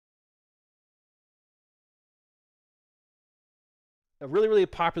a really, really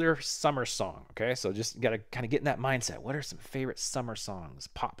popular summer song. Okay, so just got to kind of get in that mindset. What are some favorite summer songs,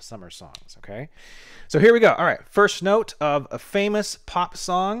 pop summer songs? Okay, so here we go. All right, first note of a famous pop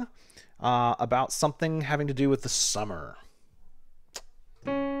song about something having to do with the summer.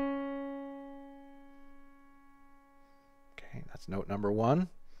 Okay, that's note number one.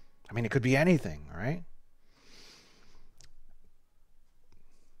 I mean, it could be anything, right?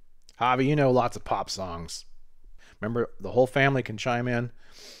 Javi, you know lots of pop songs. Remember, the whole family can chime in.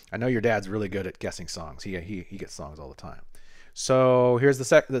 I know your dad's really good at guessing songs. He gets songs all the time. So here's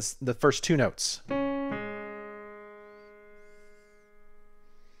the first two notes.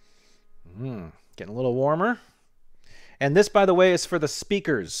 Getting a little warmer. And this, by the way, is for the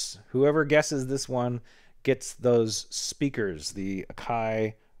speakers. Whoever guesses this one gets those speakers, the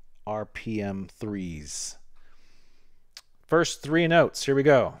Akai RPM 3s. First three notes. Here we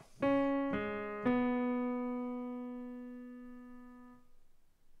go.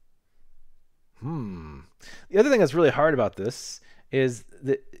 The other thing that's really hard about this is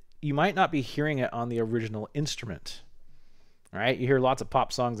that you might not be hearing it on the original instrument. Right? You hear lots of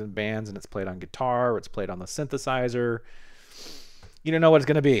pop songs and bands, and it's played on guitar or it's played on the synthesizer. You don't know what it's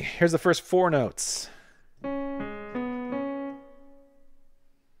going to be. Here's the first four notes.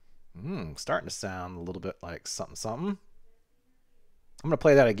 Starting to sound a little bit like something, something. I'm going to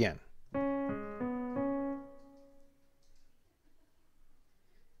play that again.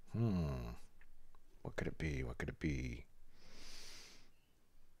 What could it be? What could it be?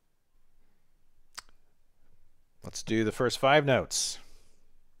 Let's do the first five notes.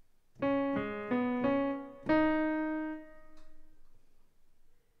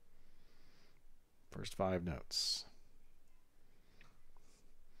 First five notes.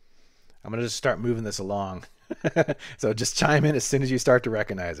 I'm going to just start moving this along. So just chime in as soon as you start to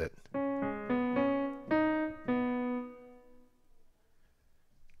recognize it.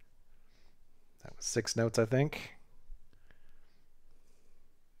 That was six notes, I think.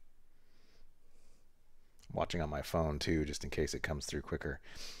 I'm watching on my phone too, just in case it comes through quicker.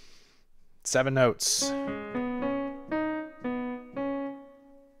 Seven notes.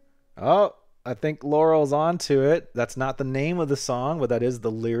 Oh, I think Laurel's onto it. That's not the name of the song, but that is the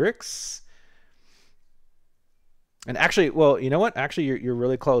lyrics. And actually, well, you know what? Actually, you're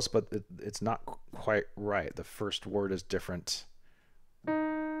really close, but it's not quite right. The first word is different.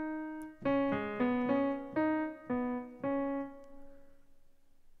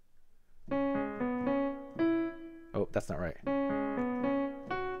 Oh, that's not right.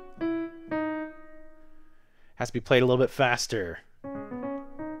 Has to be played a little bit faster.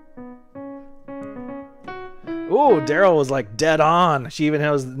 Ooh, Daryl was like dead on. She even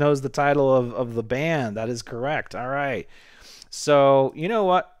knows the title of the band. That is correct. All right. So, you know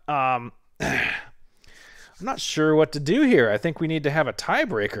what? I'm not sure what to do here. I think we need to have a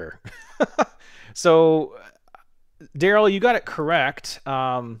tiebreaker. So, Daryl, you got it correct.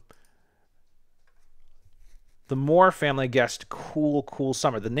 The Moore family guessed Cool, Cool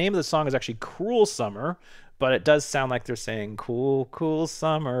Summer. The name of the song is actually Cruel Summer, but it does sound like they're saying Cool, Cool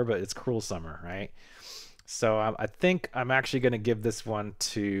Summer, but it's Cruel Summer, right? So I think I'm actually going to give this one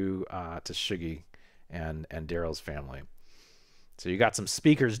to Shuggy and Daryl's family. So you got some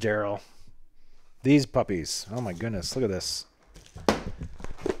speakers, Daryl. These puppies. Oh my goodness, look at this.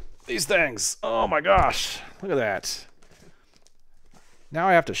 These things. Oh my gosh, look at that. Now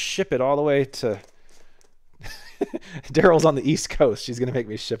I have to ship it all the way to... Daryl's on the East Coast. She's going to make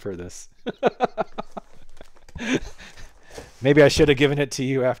me ship her this. Maybe I should have given it to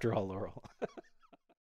you after all, Laurel.